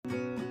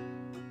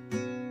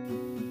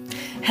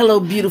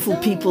Hello, beautiful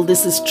people.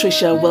 This is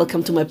Trisha.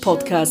 Welcome to my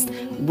podcast,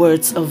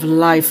 Words of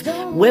Life,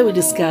 where we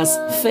discuss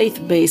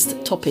faith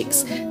based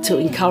topics to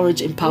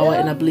encourage, empower,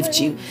 and uplift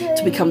you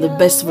to become the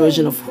best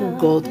version of who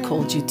God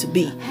called you to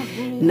be.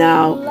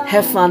 Now,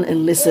 have fun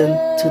and listen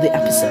to the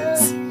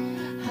episodes.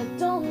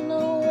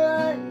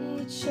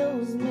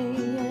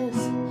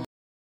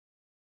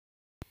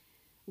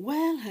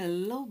 Well,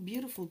 hello,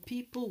 beautiful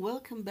people.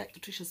 Welcome back to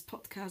Trisha's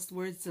podcast,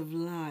 Words of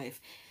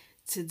Life.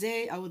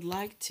 Today, I would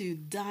like to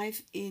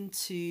dive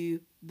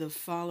into the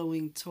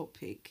following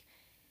topic.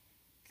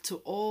 To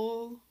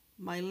all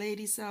my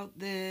ladies out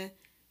there,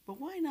 but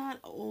why not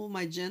all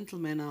my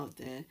gentlemen out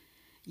there?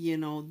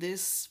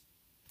 This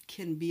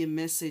can be a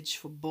message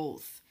for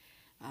both.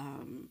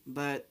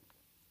 But,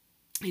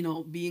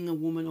 being a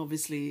woman,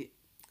 obviously,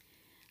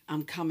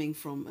 I'm coming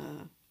from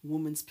a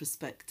woman's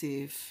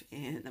perspective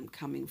and I'm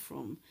coming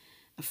from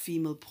a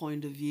female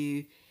point of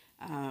view.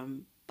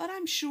 But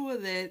I'm sure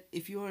that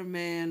if you're a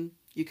man,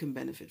 you can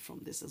benefit from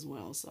this as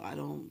well. So I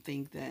don't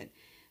think that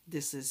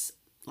this is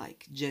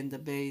like gender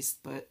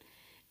based. But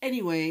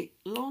anyway,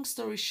 long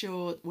story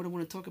short, what I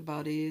want to talk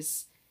about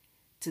is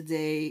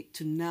today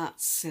to not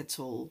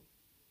settle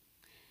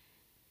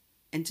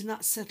and to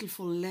not settle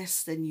for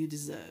less than you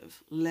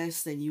deserve,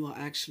 less than you are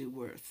actually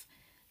worth.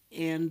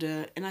 And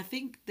I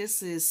think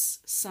this is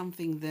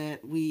something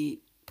that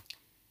we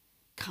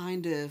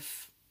kind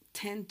of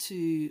tend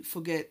to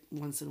forget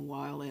once in a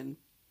while, and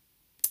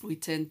we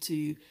tend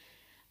to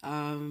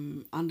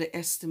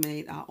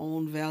underestimate our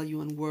own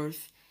value and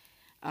worth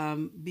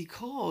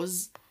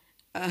because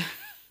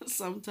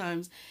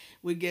sometimes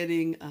we're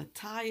getting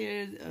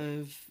tired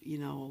of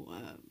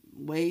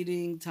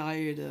waiting,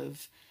 tired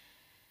of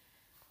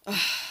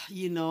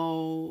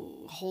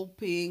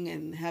hoping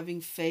and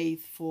having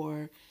faith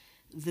for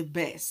the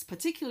best,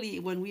 particularly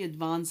when we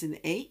advance in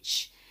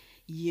age.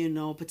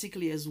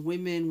 Particularly as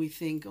women, we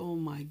think, oh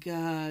my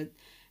God,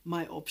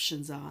 my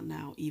options are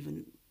now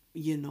even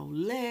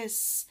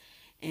less,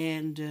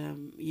 and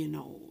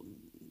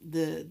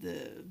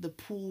the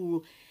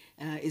pool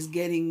is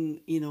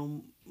getting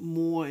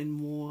more and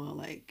more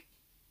like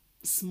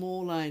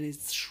smaller, and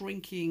it's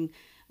shrinking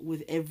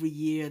with every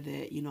year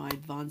that I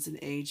advance in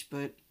age.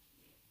 But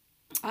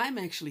I'm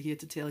actually here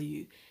to tell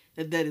you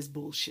that is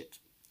bullshit.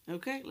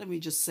 Okay, let me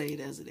just say it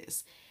as it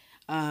is.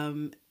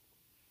 I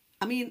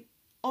mean,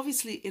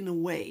 obviously, in a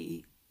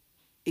way,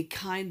 it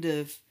kind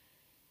of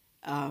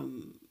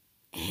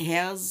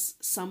has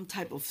some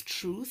type of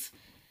truth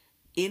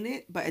in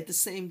it, but at the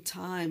same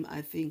time,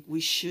 I think we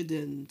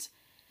shouldn't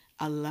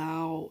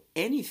allow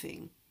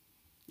anything.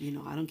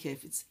 I don't care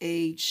if it's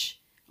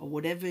age or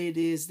whatever it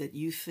is that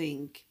you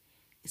think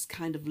is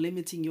kind of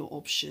limiting your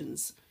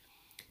options,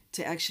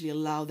 to actually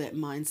allow that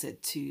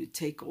mindset to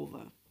take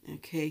over.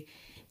 Okay,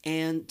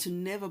 and to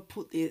never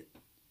put it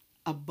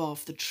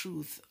above the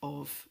truth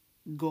of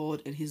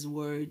God and His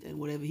Word and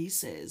whatever He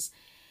says.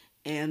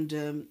 And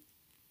and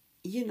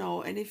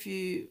if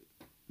you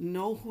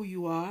know who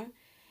you are,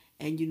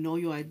 and you know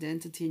your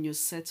identity, and you're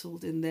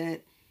settled in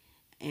that,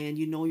 and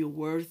you know your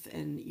worth,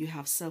 and you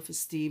have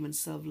self-esteem and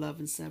self-love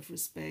and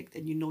self-respect,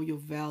 and you know your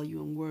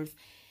value and worth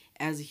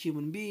as a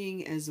human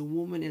being, as a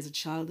woman, as a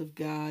child of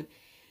God,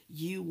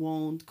 you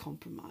won't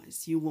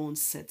compromise, you won't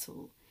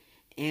settle.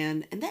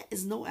 And that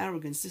is no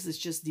arrogance. This is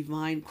just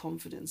divine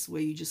confidence,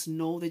 where you just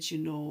know that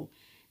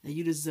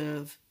you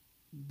deserve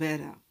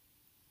better.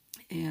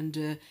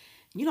 And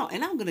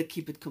and I'm going to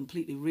keep it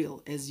completely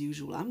real as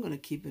usual. I'm going to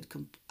keep it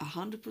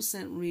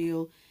 100%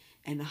 real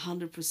and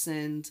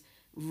 100%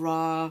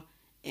 raw,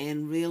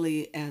 and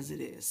really as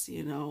it is,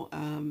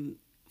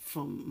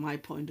 from my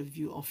point of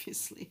view,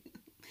 obviously.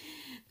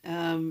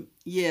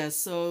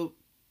 So,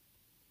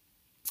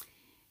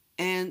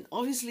 and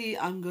obviously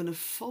I'm going to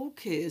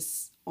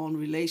focus on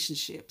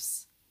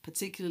relationships,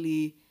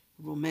 particularly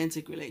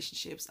romantic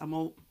relationships. I'm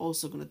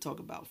also going to talk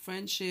about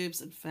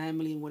friendships and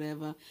family and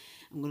whatever.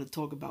 I'm going to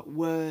talk about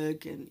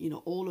work and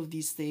all of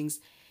these things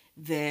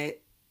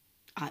that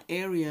are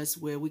areas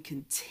where we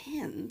can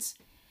tend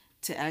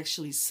to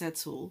actually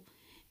settle,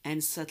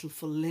 and settle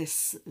for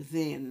less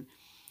than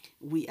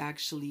we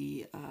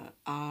actually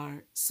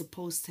are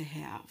supposed to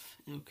have.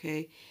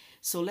 Okay,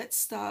 so let's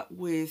start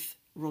with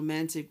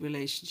romantic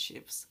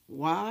relationships.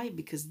 Why?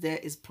 Because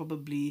that is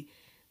probably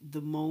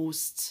the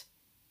most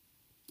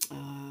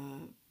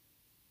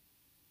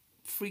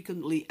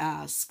frequently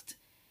asked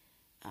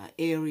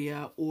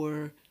area,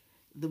 or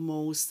the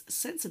most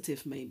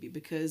sensitive, maybe,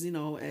 because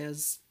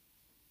as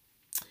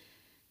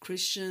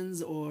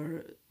Christians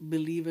or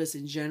believers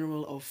in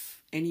general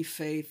of any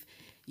faith,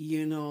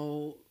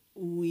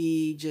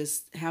 we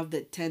just have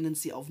that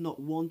tendency of not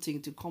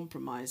wanting to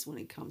compromise when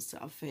it comes to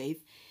our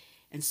faith.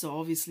 And so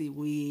obviously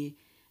we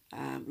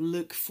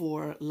look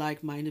for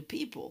like-minded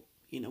people.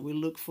 We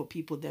look for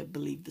people that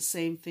believe the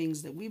same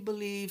things that we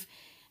believe,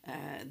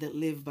 that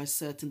live by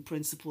certain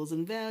principles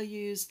and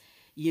values.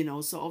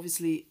 So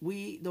obviously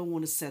we don't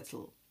want to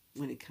settle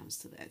when it comes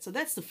to that. So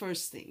that's the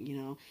first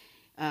thing.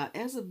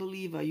 As a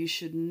believer, you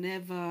should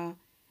never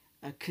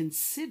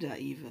consider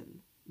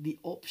even the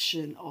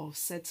option of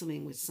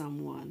settling with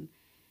someone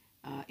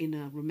in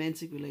a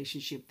romantic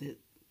relationship that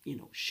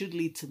should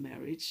lead to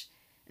marriage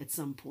at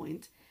some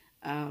point,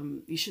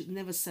 you should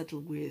never settle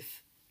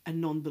with a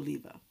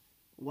non-believer.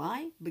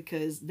 Why?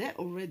 Because that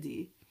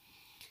already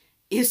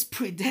is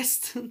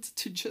predestined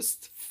to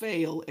just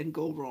fail and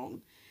go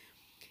wrong.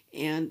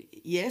 And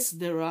yes,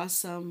 there are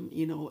some,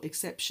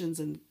 exceptions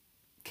and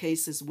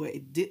cases where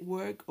it did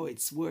work or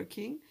it's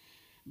working,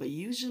 but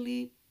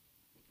usually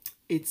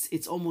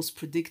it's almost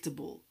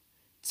predictable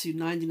to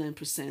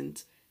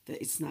 99%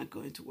 that it's not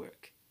going to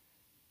work.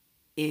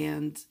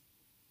 And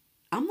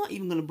I'm not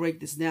even going to break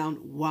this down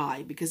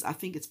why, because I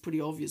think it's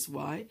pretty obvious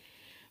why.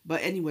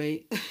 But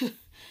anyway,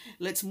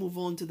 let's move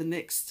on to the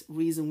next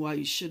reason why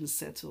you shouldn't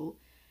settle.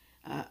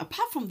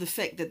 Apart from the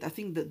fact that I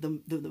think that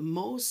the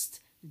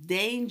most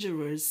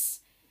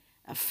dangerous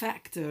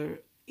factor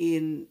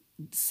in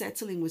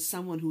settling with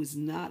someone who is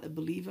not a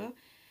believer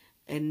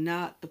and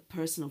not a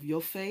person of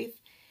your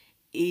faith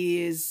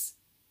is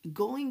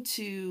going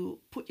to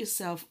put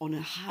yourself on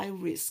a high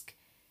risk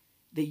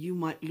that you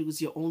might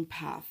lose your own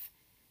path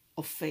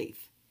of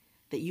faith,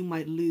 that you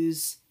might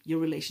lose your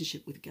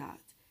relationship with God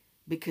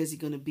because you're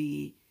going to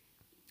be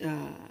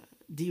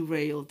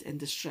derailed and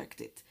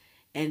distracted.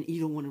 And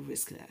you don't want to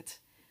risk that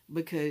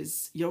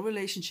because your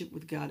relationship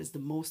with God is the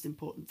most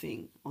important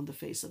thing on the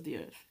face of the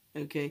earth.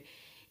 Okay?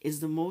 It's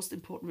the most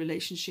important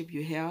relationship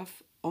you have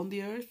on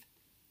the earth.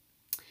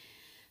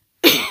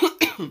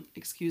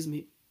 Excuse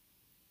me.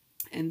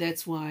 And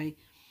that's why,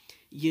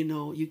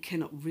 you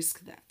cannot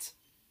risk that.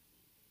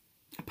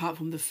 Apart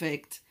from the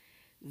fact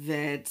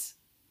that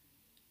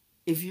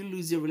if you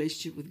lose your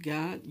relationship with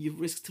God, you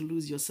risk to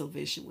lose your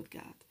salvation with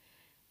God.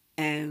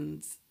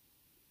 And,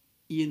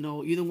 you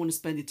don't want to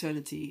spend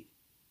eternity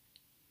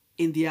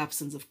in the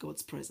absence of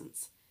God's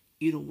presence.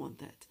 You don't want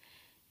that.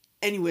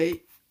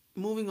 Anyway,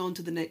 moving on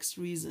to the next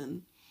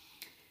reason.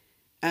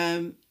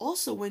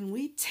 Also, when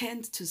we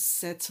tend to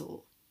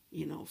settle,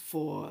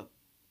 for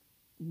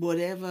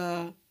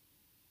whatever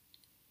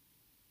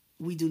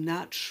we do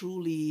not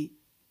truly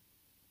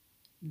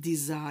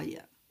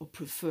desire or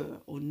prefer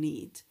or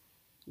need,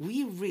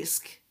 we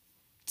risk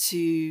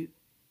to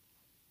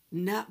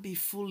not be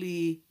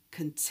fully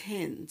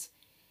content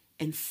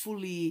and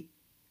fully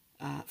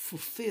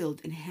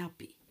fulfilled and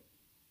happy.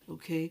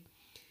 Okay?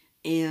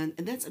 And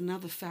that's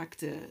another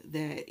factor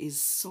that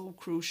is so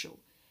crucial.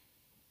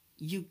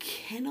 You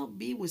cannot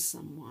be with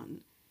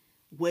someone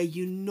where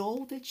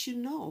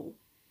that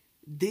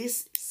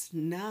this is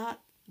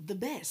not the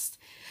best.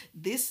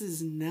 This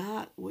is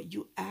not what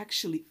you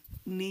actually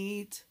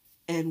need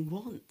and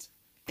want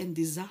and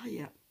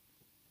desire.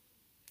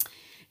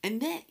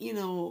 And that,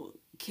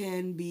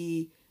 can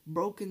be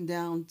broken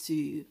down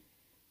to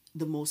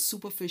the most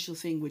superficial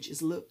thing, which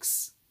is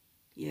looks.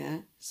 Yeah.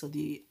 So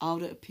the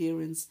outer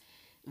appearance,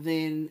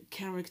 then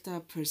character,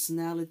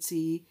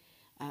 personality,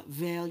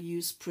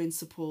 values,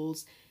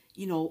 principles,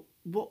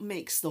 what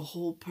makes the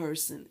whole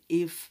person.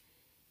 If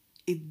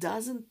it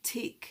doesn't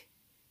tick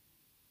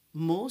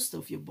most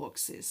of your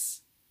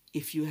boxes,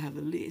 if you have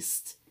a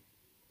list,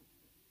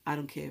 I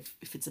don't care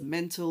if it's a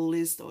mental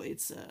list or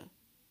it's a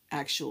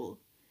actual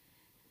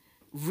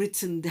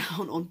written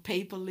down on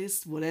paper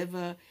list,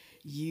 whatever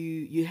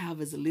you have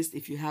as a list,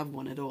 if you have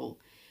one at all.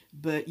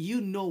 But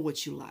you know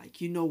what you like,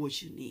 you know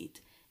what you need,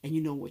 and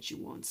you know what you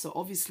want. So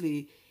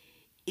obviously,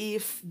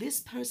 if this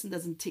person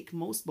doesn't tick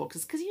most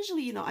boxes, because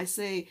usually, I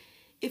say,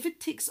 if it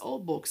ticks all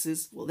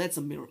boxes, well, that's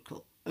a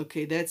miracle.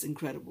 Okay, that's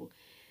incredible.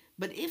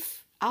 But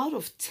if out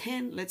of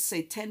 10, let's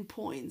say 10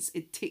 points,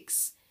 it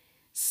ticks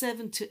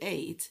 7 to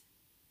 8,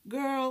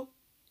 girl,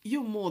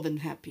 you're more than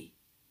happy.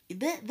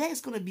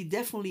 That's going to be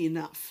definitely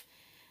enough.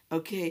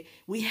 Okay,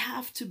 we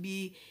have to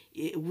be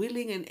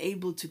willing and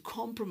able to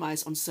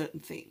compromise on certain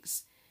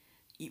things.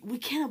 We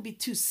cannot be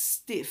too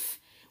stiff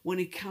when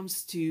it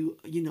comes to,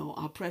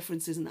 our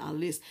preferences and our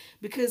list,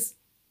 because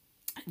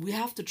we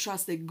have to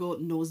trust that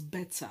God knows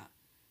better.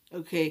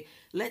 Okay,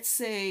 let's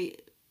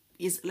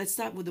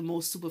start with the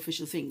most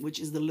superficial thing, which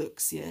is the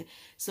looks. Yeah.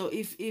 So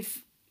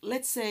if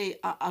let's say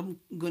I'm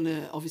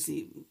gonna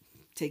obviously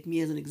take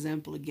me as an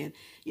example again.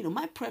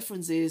 My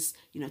preference is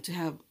to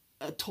have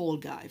a tall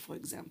guy, for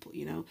example.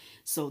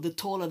 So the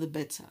taller the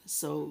better.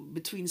 So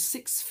between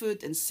 6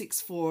 foot and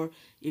 6'4",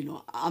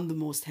 I'm the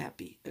most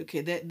happy.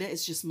 Okay, that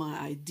is just my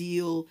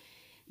ideal.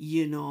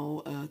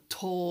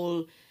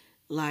 Tall,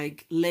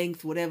 like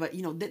length, whatever.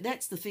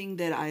 That's the thing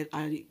that I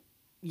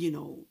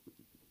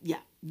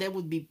yeah, that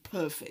would be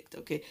perfect.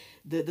 Okay,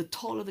 the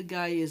taller the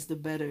guy is, the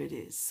better it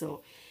is.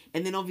 So,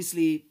 and then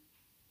obviously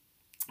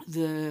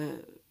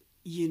the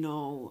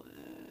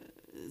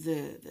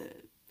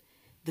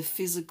the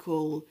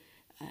physical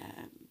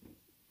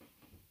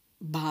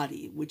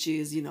body, which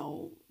is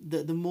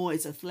the more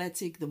it's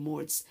athletic, the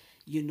more it's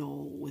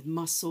with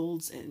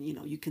muscles, and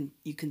you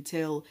can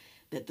tell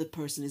that the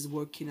person is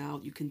working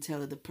out. You can tell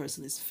that the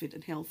person is fit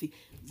and healthy.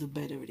 The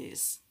better it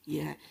is.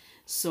 Yeah.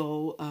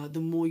 So the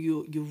more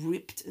you're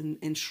ripped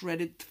and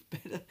shredded,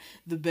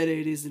 the better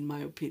it is, in my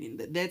opinion.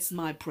 That's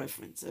my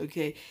preference.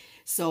 Okay.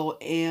 So,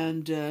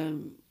 and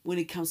when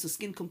it comes to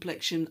skin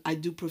complexion, I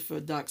do prefer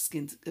dark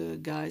skinned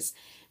guys.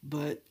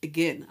 But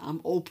again,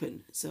 I'm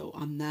open. So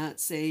I'm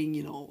not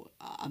saying,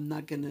 I'm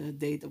not going to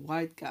date a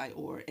white guy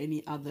or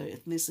any other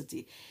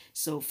ethnicity.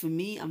 So for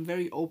me, I'm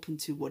very open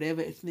to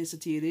whatever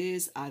ethnicity it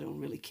is. I don't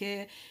really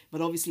care.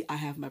 But obviously, I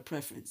have my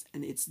preference,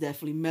 and it's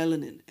definitely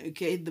melanin.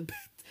 Okay.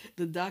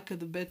 The darker,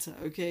 the better.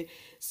 Okay.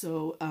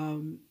 So,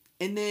 and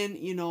then,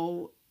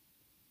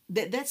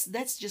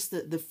 that's just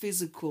the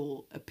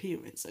physical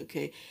appearance.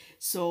 Okay.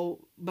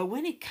 So, but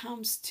when it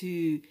comes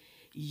to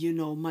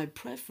my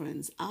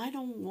preference, I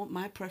don't want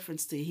my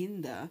preference to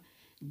hinder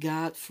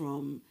God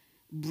from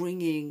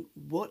bringing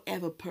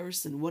whatever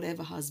person,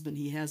 whatever husband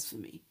he has for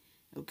me.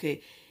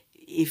 Okay.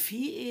 If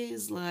he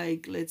is,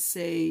 like, let's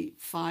say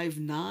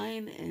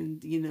 5'9",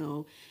 and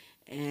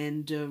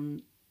and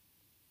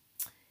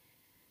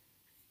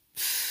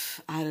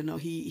I don't know,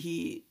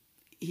 he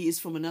is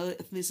from another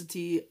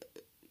ethnicity,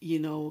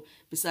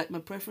 beside my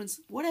preference,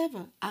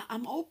 whatever.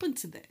 I'm open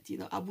to that.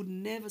 I would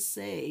never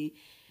say,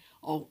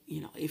 oh,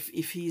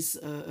 if he's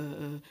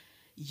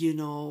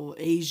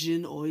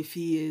Asian, or if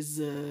he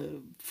is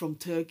from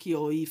Turkey,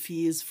 or if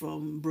he is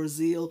from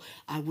Brazil,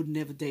 I would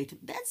never date him.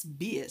 That's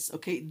BS.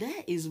 Okay,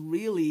 that is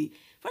really,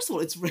 first of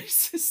all, it's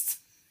racist.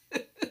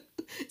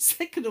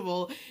 Second of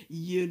all,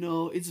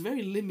 it's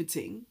very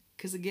limiting,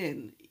 because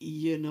again,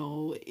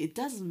 it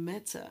doesn't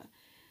matter.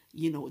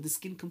 The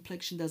skin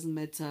complexion doesn't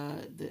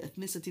matter, the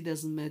ethnicity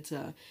doesn't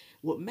matter.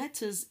 What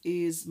matters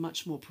is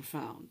much more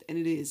profound, and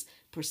it is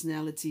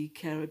personality,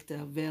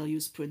 character,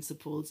 values,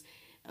 principles.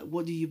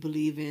 What do you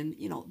believe in?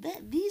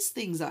 These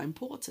things are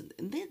important,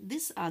 and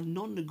these are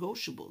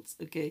non-negotiables.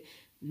 Okay,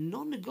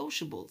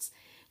 non-negotiables.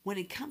 When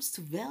it comes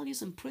to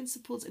values and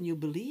principles and your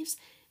beliefs,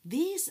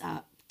 these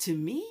are, to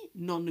me,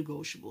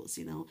 non-negotiables.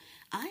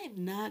 I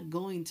am not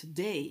going to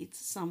date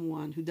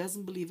someone who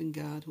doesn't believe in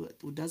God,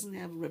 who doesn't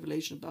have a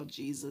revelation about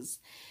Jesus,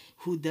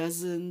 who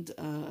doesn't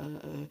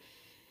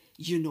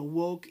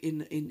walk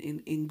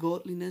in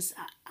godliness.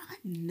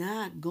 I'm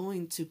not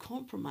going to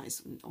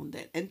compromise on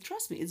that. And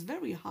trust me, it's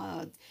very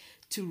hard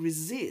to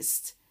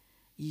resist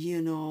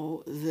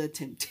the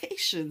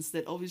temptations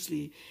that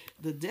obviously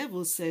the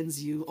devil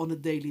sends you on a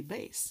daily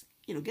basis.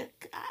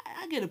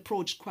 I get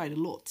approached quite a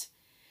lot.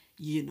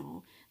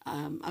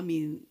 I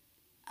mean,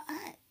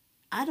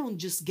 I don't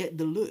just get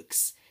the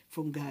looks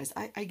from guys.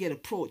 I get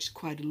approached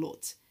quite a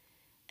lot.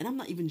 And I'm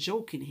not even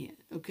joking here.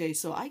 Okay,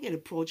 so I get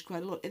approached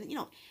quite a lot. And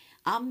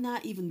I'm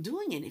not even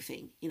doing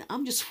anything.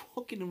 I'm just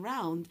walking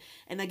around,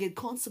 and I get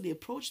constantly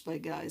approached by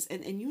guys.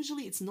 And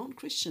usually it's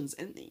non-Christians.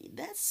 And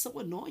that's so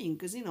annoying,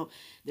 because,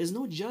 there's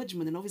no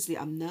judgment. And obviously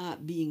I'm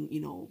not being,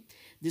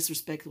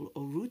 disrespectful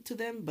or rude to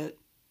them. But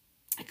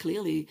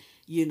clearly,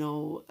 I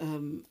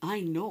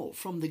know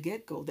from the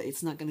get-go that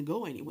it's not going to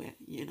go anywhere.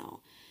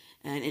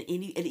 And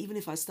even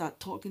if I start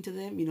talking to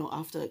them,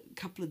 after a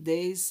couple of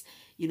days,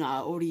 I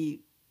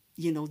already,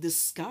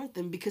 discard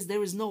them, because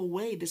there is no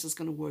way this is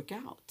going to work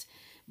out.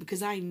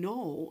 Because I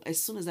know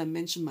as soon as I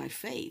mention my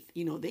faith,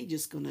 they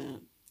just going to,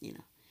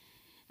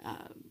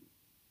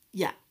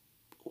 yeah,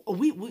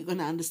 we're going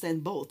to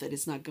understand both that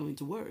it's not going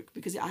to work,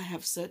 because I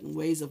have certain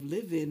ways of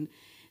living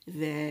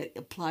that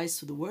applies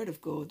to the word of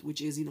God,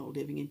 which is,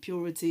 living in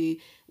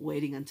purity,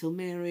 waiting until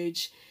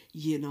marriage.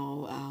 There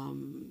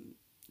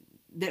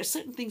are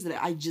certain things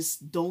that I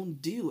just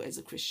don't do as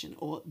a Christian,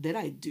 or that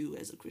I do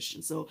as a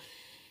Christian. So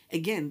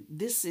again,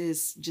 this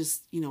is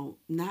just,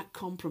 not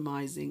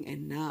compromising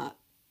and not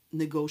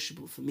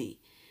negotiable for me.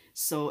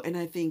 So, and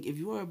I think if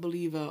you are a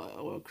believer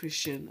or a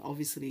Christian,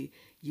 obviously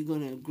you're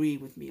going to agree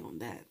with me on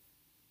that.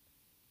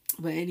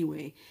 But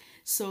anyway,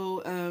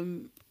 so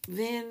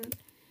then,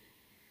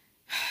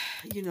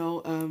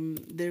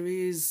 there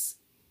is,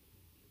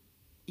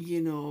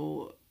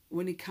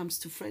 when it comes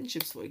to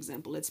friendships, for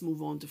example, let's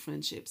move on to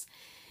friendships.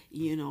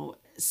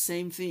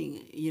 Same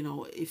thing.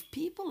 If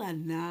people are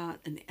not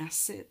an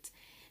asset,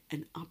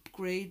 an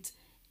upgrade,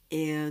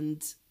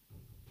 and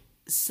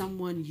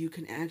someone you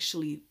can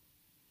actually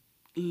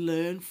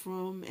learn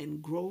from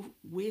and grow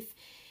with,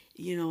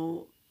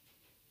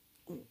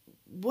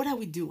 what are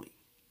we doing?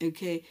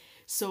 Okay,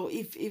 so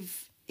if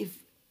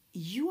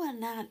you are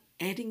not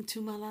adding to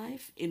my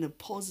life in a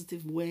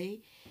positive way,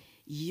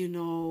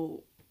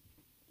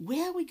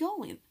 where are we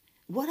going?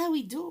 What are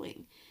we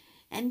doing?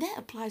 And that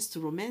applies to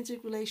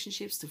romantic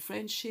relationships, to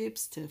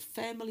friendships, to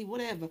family,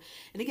 whatever.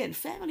 And again,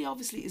 family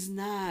obviously is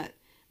not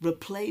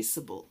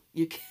replaceable.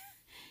 You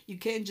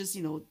can't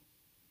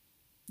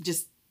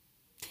just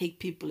take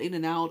people in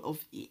and out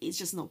of. It's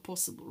just not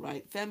possible,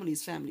 right? Family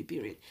is family,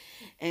 period.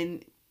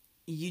 And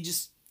you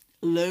just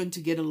learn to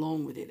get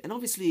along with it. And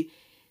obviously,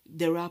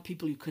 there are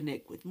people you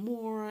connect with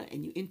more,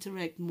 and you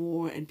interact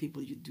more, and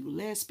people you do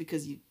less,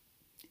 because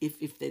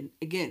if they,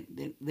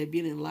 again, they're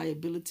being a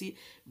liability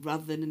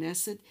rather than an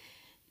asset,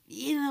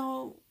 you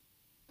know,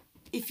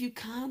 if you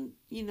can't,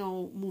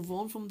 move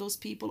on from those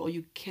people, or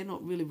you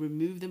cannot really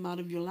remove them out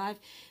of your life,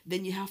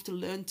 then you have to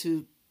learn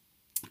to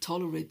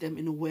tolerate them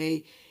in a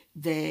way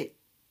that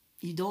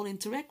you don't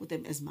interact with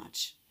them as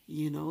much.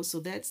 So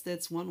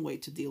that's one way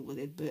to deal with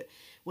it. But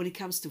when it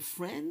comes to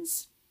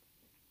friends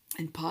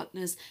and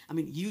partners, I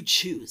mean, you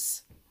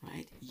choose,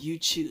 right? You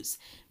choose,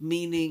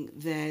 meaning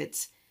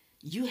that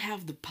you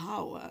have the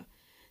power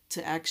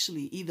to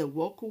actually either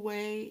walk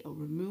away or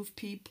remove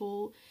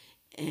people.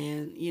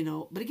 And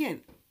but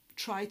again,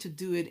 try to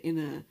do it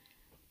in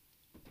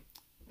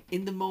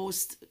the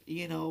most,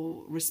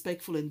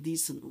 respectful and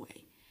decent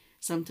way.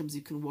 Sometimes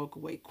you can walk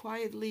away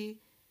quietly.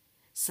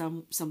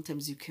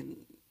 Sometimes you can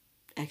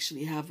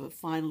actually have a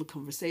final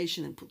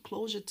conversation and put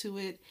closure to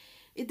it.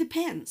 It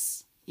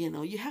depends.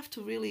 You have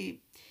to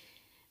really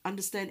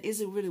understand, is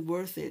it really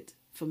worth it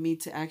for me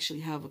to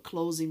actually have a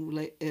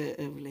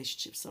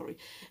relationship, sorry,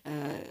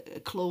 a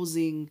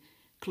clothing,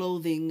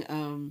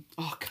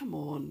 oh, come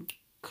on,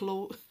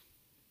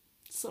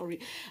 sorry,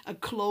 a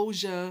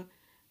closure,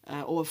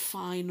 or a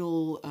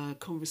final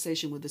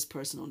conversation with this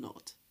person or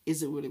not?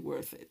 Is it really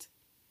worth it?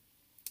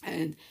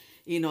 And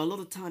a lot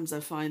of times I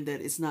find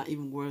that it's not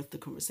even worth the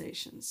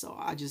conversation, so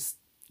I just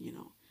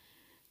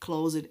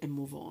close it and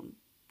move on.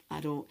 I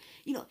don't,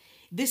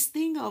 this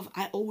thing of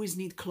I always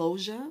need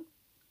closure,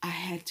 I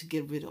had to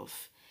get rid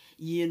of,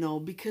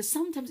 because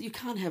sometimes you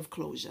can't have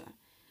closure,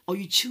 or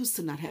you choose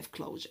to not have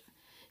closure,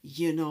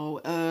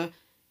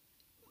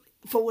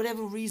 for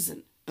whatever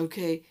reason.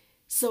 Okay.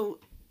 So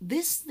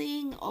this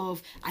thing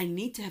of I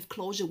need to have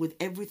closure with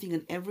everything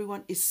and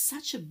everyone is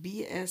such a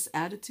BS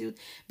attitude,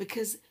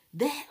 because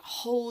that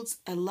holds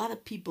a lot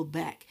of people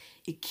back.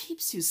 It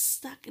keeps you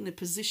stuck in a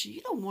position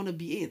you don't want to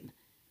be in.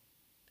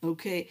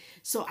 Okay,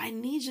 so I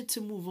need you to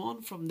move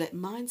on from that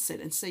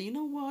mindset and say, you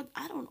know what?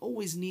 I don't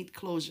always need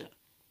closure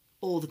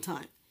all the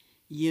time.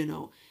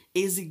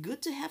 Is it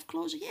good to have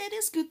closure? Yeah, it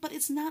is good, but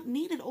it's not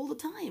needed all the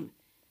time.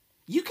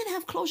 You can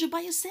have closure by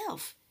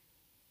yourself.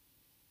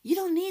 You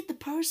don't need the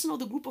person or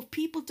the group of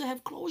people to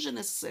have closure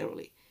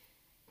necessarily.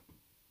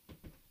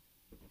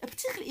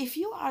 Particularly if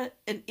you are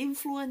an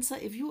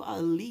influencer, if you are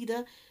a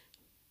leader,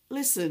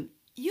 listen,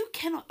 you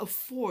cannot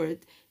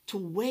afford to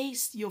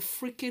waste your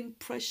freaking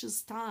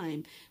precious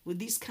time with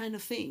these kind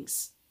of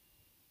things.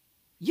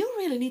 You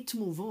really need to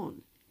move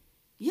on.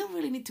 You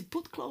really need to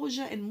put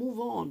closure and move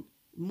on.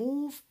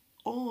 Move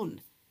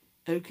on.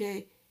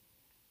 Okay?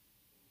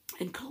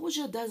 And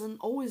closure doesn't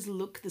always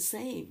look the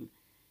same.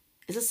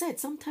 As I said,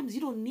 sometimes you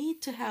don't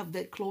need to have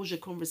that closure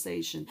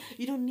conversation.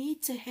 You don't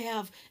need to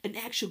have an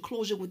actual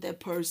closure with that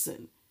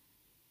person.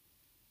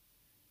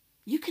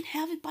 You can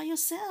have it by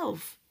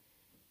yourself.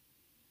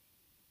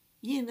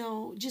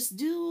 Just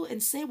do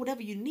and say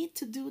whatever you need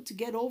to do to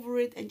get over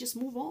it and just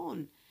move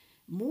on.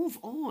 Move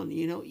on.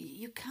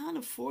 You can't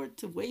afford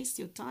to waste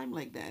your time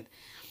like that.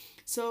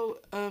 So,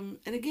 and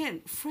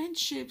again,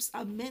 friendships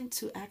are meant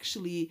to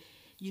actually,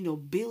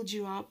 build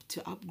you up,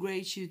 to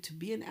upgrade you, to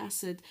be an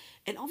asset.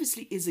 And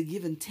obviously, is a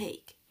give and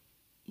take.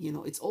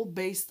 It's all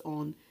based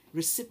on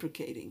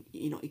reciprocating.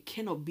 It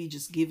cannot be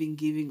just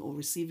giving, or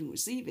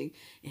receiving.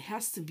 It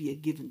has to be a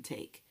give and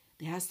take.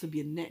 There has to be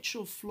a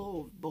natural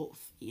flow of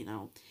both,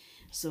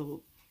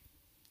 So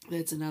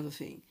that's another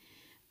thing.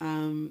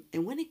 And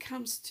when it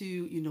comes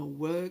to,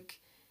 work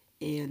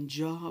and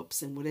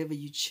jobs and whatever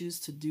you choose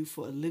to do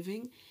for a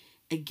living,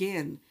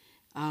 again,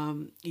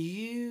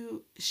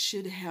 you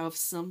should have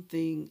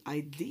something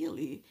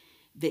ideally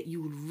that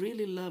you would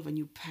really love and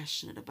you're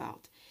passionate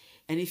about.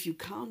 And if you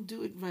can't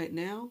do it right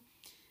now,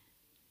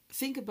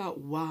 think about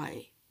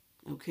why,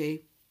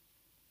 okay?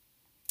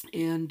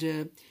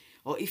 And,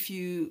 or if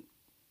you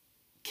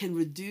can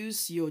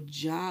reduce your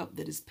job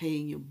that is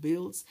paying your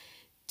bills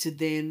to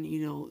then,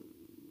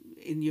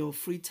 in your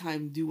free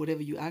time, do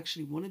whatever you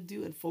actually want to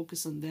do and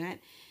focus on that,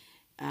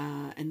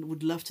 and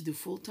would love to do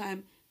full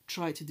time,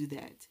 try to do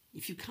that.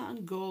 If you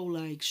can't go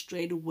like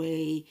straight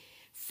away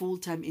full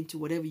time into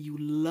whatever you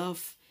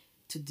love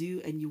to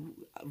do and you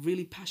are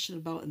really passionate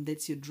about and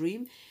that's your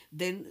dream,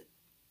 then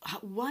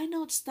why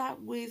not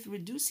start with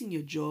reducing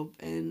your job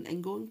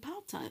and going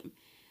part time?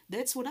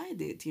 That's what I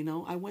did.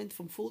 I went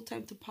from full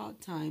time to part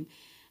time,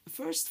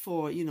 first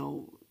for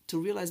to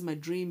realize my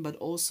dream, but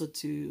also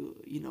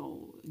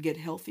to get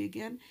healthy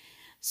again.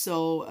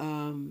 So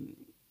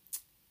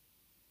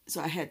so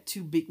I had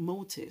two big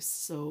motives.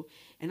 So,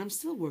 and I'm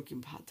still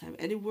working part time,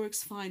 and it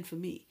works fine for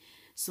me.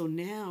 So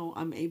now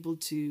I'm able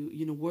to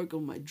work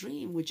on my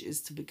dream, which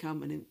is to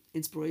become an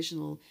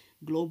inspirational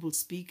global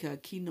speaker,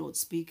 keynote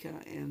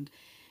speaker, and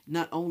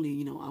not only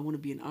I want to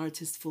be an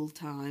artist full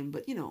time,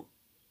 but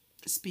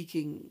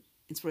speaking,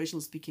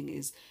 inspirational speaking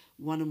is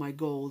one of my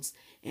goals,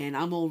 and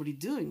I'm already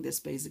doing this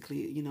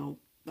basically.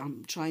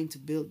 I'm trying to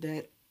build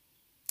that,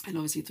 and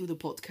obviously through the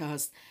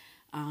podcast,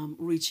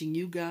 reaching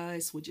you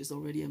guys, which is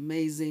already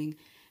amazing.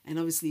 And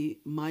obviously,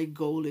 my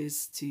goal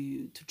is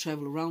to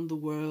travel around the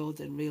world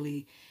and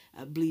really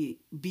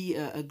be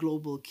a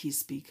global key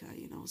speaker.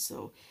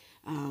 So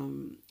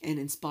and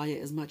inspire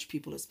as much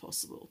people as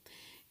possible.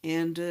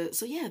 And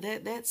so yeah,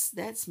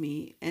 that's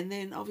me. And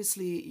then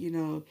obviously,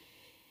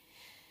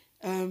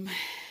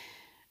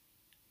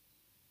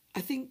 I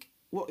think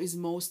what is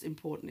most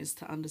important is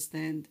to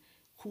understand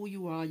who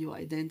you are, your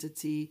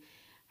identity,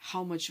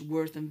 how much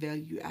worth and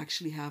value you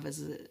actually have as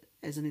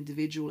an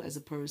individual, as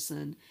a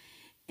person,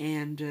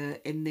 and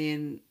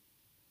then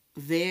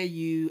there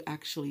you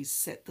actually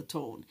set the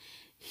tone.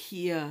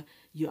 Here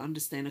you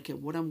understand, okay,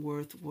 what I'm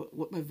worth,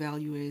 what my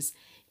value is,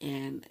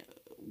 and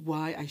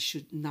why I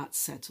should not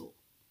settle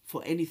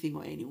for anything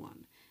or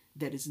anyone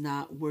that is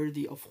not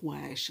worthy of who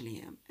I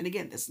actually am. And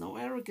again, there's no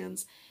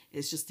arrogance,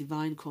 it's just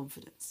divine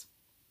confidence.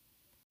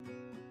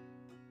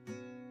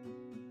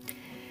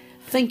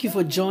 Thank you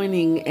for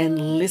joining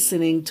and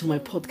listening to my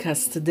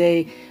podcast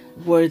today,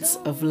 Words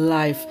of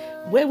Life,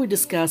 where we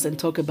discuss and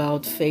talk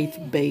about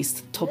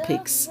faith-based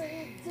topics.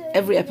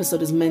 Every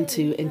episode is meant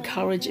to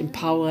encourage,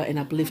 empower, and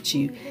uplift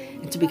you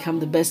and to become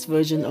the best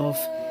version of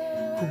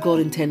who God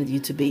intended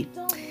you to be.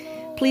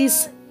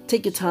 Please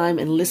take your time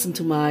and listen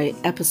to my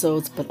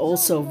episodes, but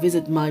also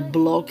visit my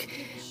blog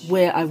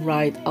where I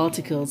write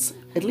articles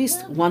at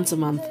least once a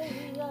month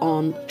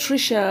on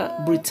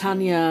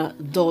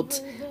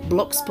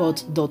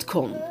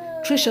trishabritannia.blogspot.com.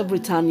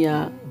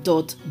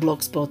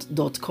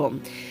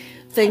 trishabritannia.blogspot.com.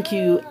 Thank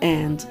you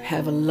and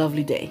have a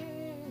lovely day.